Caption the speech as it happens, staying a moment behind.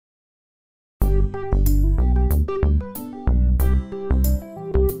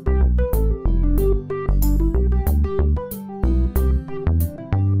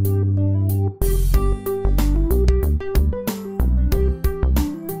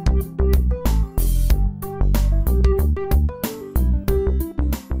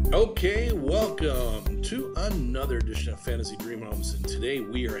edition of Fantasy Dream Homes, and today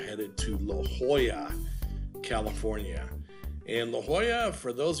we are headed to La Jolla, California. And La Jolla,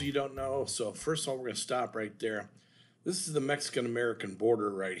 for those of you who don't know, so first of all, we're going to stop right there. This is the Mexican-American border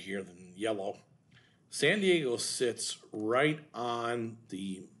right here in yellow. San Diego sits right on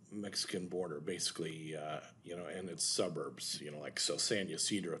the Mexican border, basically, and its suburbs, like so San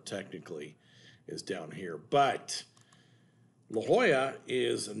Ysidro technically is down here. But La Jolla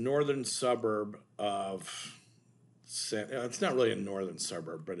is a northern suburb of, it's not really a northern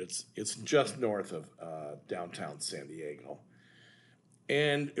suburb, but it's just north of downtown San Diego.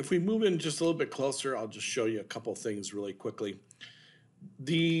 And if we move in just a little bit closer, I'll just show you a couple things really quickly.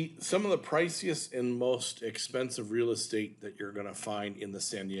 Some of the priciest and most expensive real estate that you're going to find in the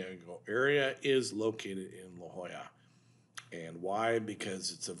San Diego area is located in La Jolla. And why?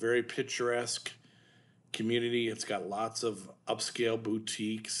 Because it's a very picturesque community. It's got lots of upscale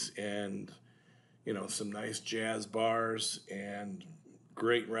boutiques and, some nice jazz bars and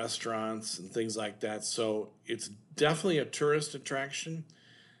great restaurants and things like that. So it's definitely a tourist attraction.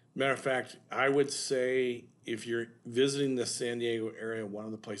 Matter of fact, I would say if you're visiting the San Diego area, one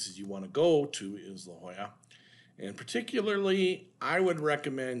of the places you want to go to is La Jolla. And particularly, I would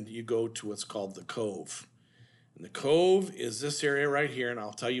recommend you go to what's called the Cove. And the Cove is this area right here, and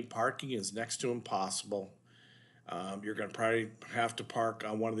I'll tell you, parking is next to impossible. You're going to probably have to park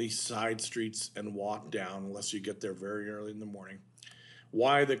on one of these side streets and walk down unless you get there very early in the morning.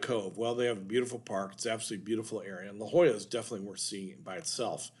 Why the Cove? Well, they have a beautiful park. It's absolutely a beautiful area. And La Jolla is definitely worth seeing by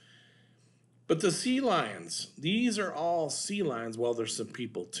itself. But the sea lions, these are all sea lions. Well, there's some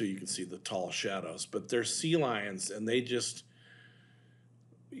people too. You can see the tall shadows. But they're sea lions, and they just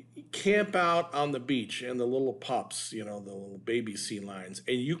camp out on the beach, and the little pups, the little baby sea lions.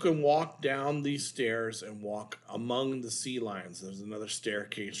 And you can walk down these stairs and walk among the sea lions. There's another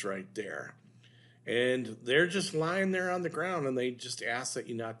staircase right there. And they're just lying there on the ground, and they just ask that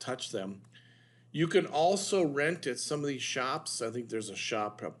you not touch them. You can also rent at some of these shops. I think there's a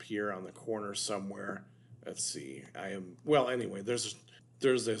shop up here on the corner somewhere. Let's see.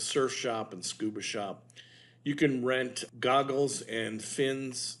 There's a surf shop and scuba shop. You can rent goggles and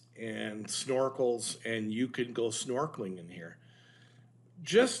fins and snorkels, and you can go snorkeling in here.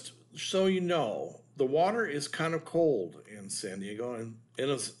 Just so you know, the water is kind of cold in San Diego, and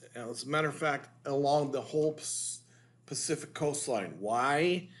as a matter of fact, along the whole Pacific coastline.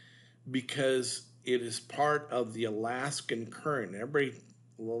 Why? Because it is part of the Alaskan current. A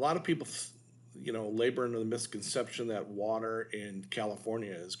lot of people, labor under the misconception that water in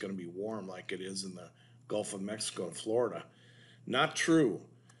California is going to be warm like it is in the Gulf of Mexico and Florida. Not true.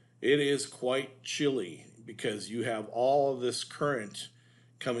 It is quite chilly because you have all of this current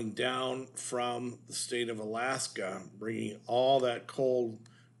coming down from the state of Alaska, bringing all that cold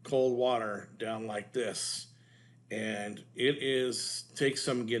water down like this. And it takes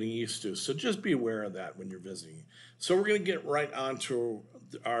some getting used to. So just be aware of that when you're visiting. So we're going to get right on to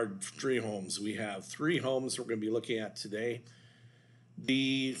our dream homes. We have 3 homes we're going to be looking at today.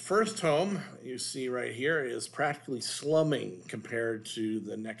 The first home you see right here is practically slumming compared to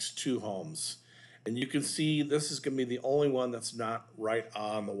the next 2 homes. And you can see this is going to be the only one that's not right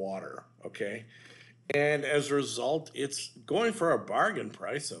on the water, okay? And as a result, it's going for a bargain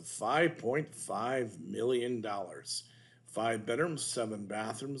price of $5.5 million. 5 bedrooms, 7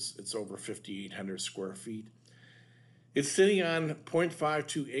 bathrooms. It's over 5,800 square feet. It's sitting on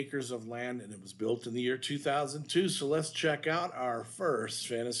 0.52 acres of land, and it was built in the year 2002. So let's check out our first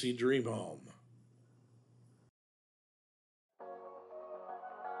fantasy dream home.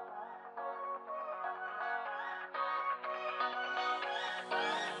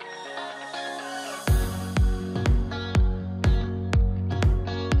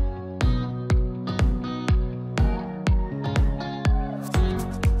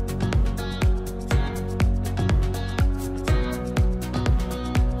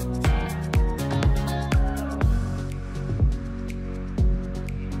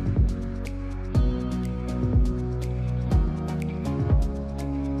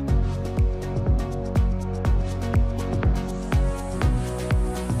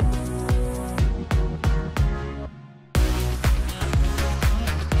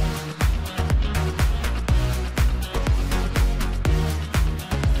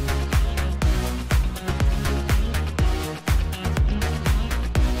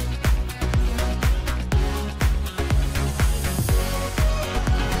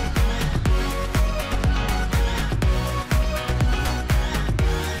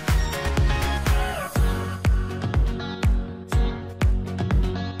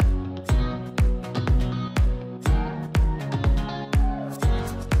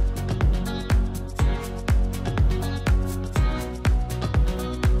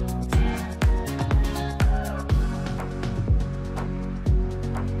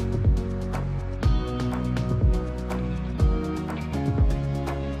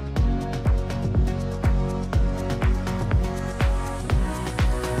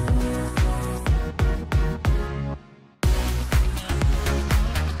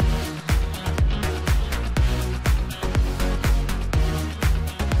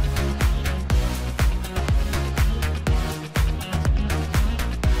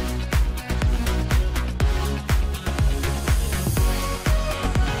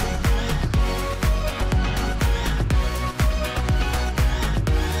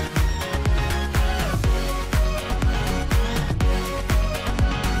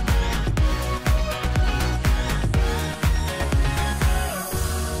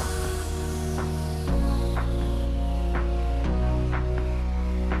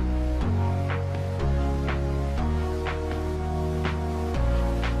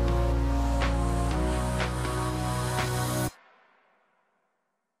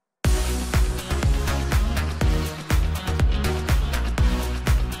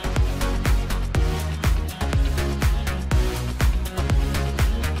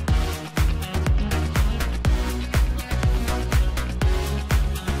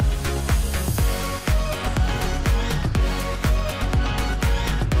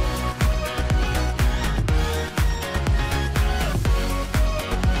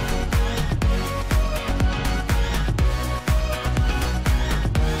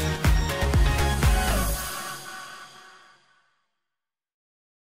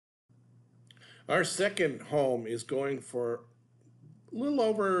 Our second home is going for a little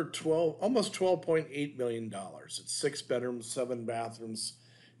over almost $12.8 million. It's 6 bedrooms, 7 bathrooms,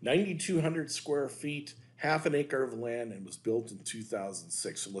 9,200 square feet, half an acre of land, and was built in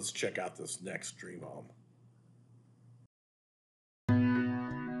 2006. So let's check out this next dream home.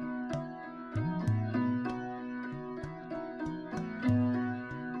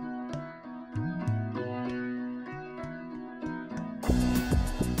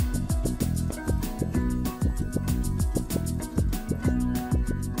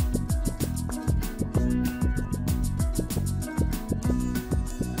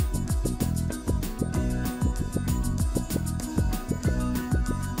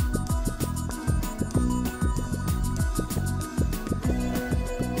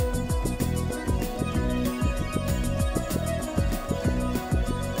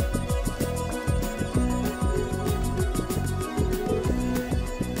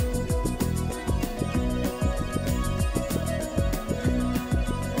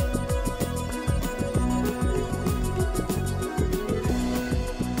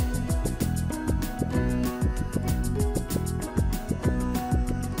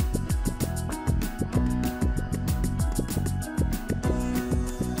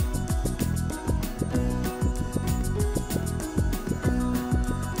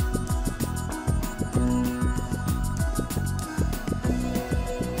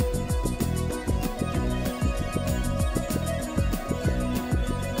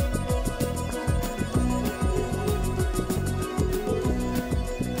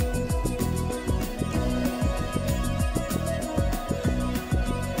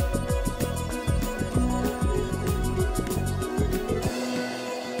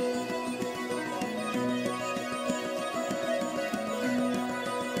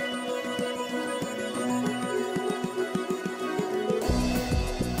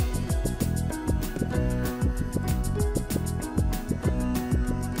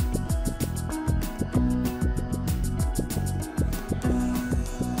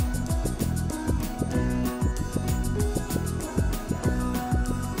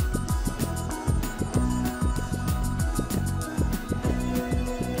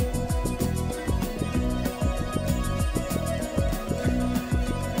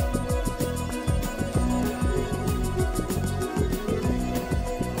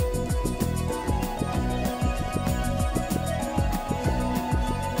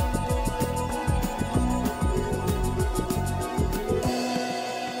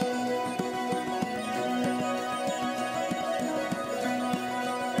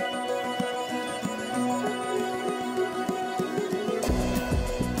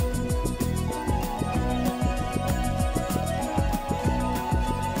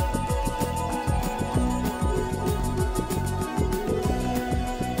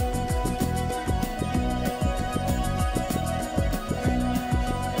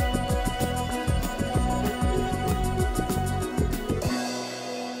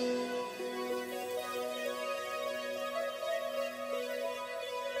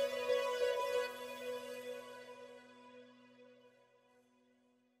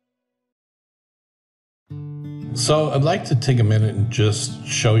 So I'd like to take a minute and just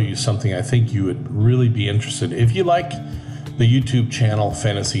show you something I think you would really be interested in. If you like the YouTube channel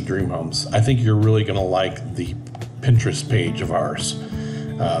Fantasy Dream Homes, I think you're really going to like the Pinterest page of ours,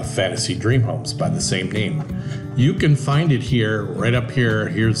 Fantasy Dream Homes, by the same name. You can find it here, right up here.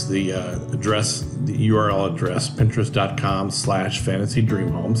 Here's the address, the URL address, pinterest.com/Fantasy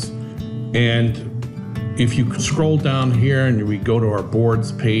Dream Homes. And if you scroll down here and we go to our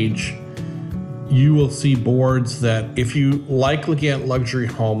boards page, you will see boards that if you like looking at luxury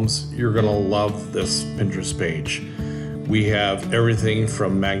homes, you're gonna love this Pinterest page. We have everything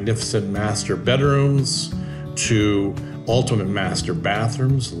from magnificent master bedrooms to ultimate master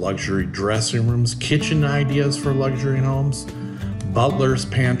bathrooms, luxury dressing rooms, kitchen ideas for luxury homes, butler's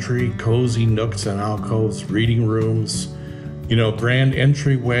pantry, cozy nooks and alcoves, reading rooms, grand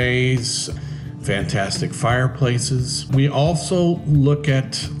entryways, fantastic fireplaces. We also look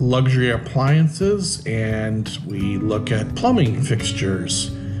at luxury appliances, and we look at plumbing fixtures,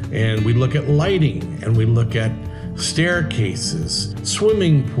 and we look at lighting, and we look at staircases,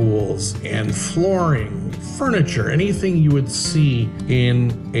 swimming pools, and flooring, furniture, anything you would see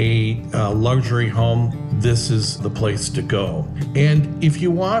in a luxury home. This is the place to go. And if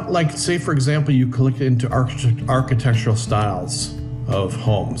you want, like, say for example, you click into architectural styles of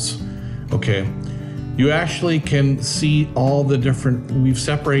homes, okay, you actually can see all the different, we've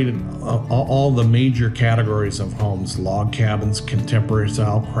separated all the major categories of homes: log cabins, contemporary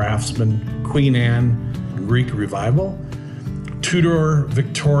style, craftsman, Queen Anne, Greek Revival, Tudor,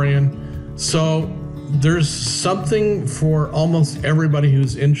 Victorian, So there's something for almost everybody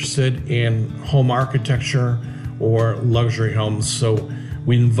who's interested in home architecture or luxury homes. So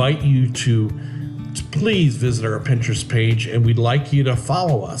we invite you to please visit our Pinterest page, and we'd like you to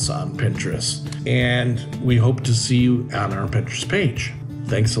follow us on Pinterest. And we hope to see you on our Pinterest page.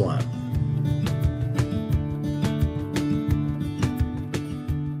 Thanks a lot.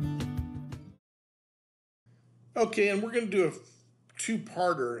 Okay, and we're going to do a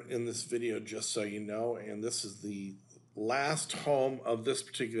two-parter in this video, just so you know, and this is the last home of this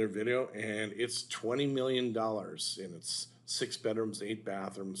particular video, and it's $20 million, and it's 6 bedrooms, 8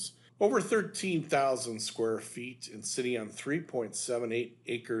 bathrooms, over 13,000 square feet, and sitting on 3.78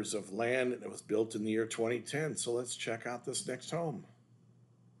 acres of land, and it was built in the year 2010. So let's check out this next home.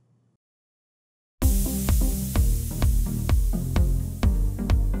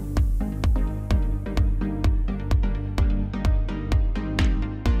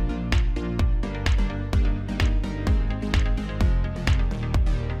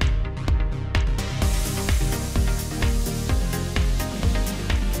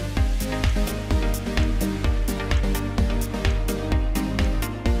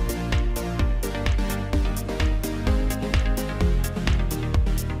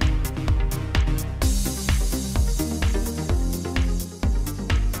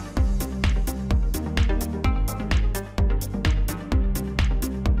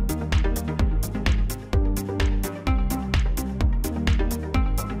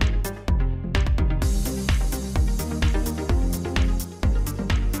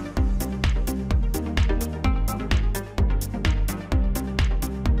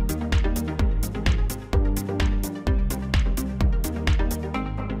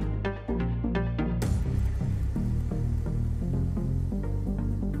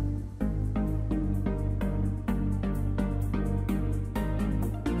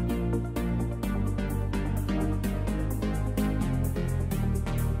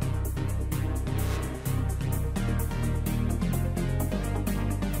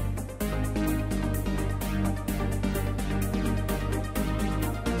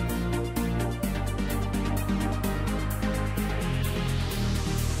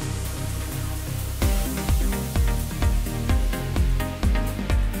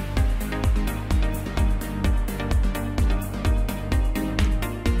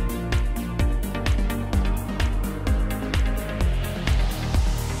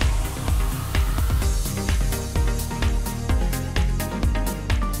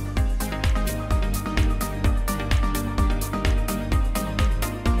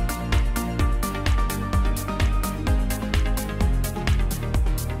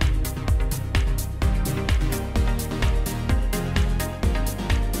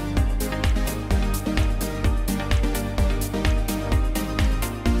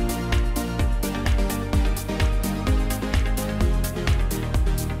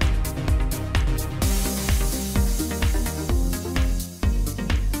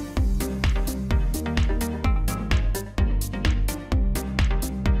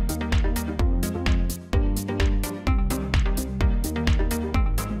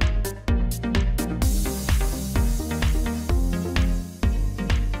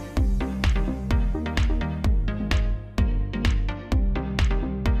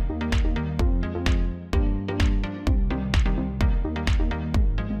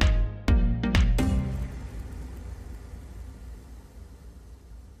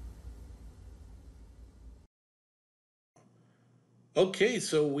 Okay,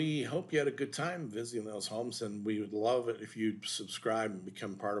 so we hope you had a good time visiting those homes, and we would love it if you'd subscribe and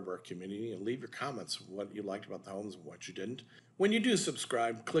become part of our community and leave your comments of what you liked about the homes and what you didn't. When you do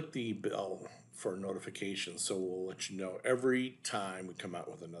subscribe, click the bell for notifications so we'll let you know every time we come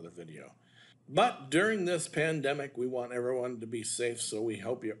out with another video. But during this pandemic, we want everyone to be safe, so we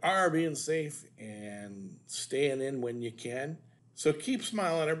hope you are being safe and staying in when you can. So keep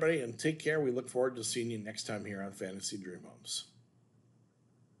smiling, everybody, and take care. We look forward to seeing you next time here on Fantasy Dream Homes.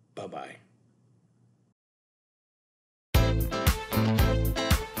 Bye-bye.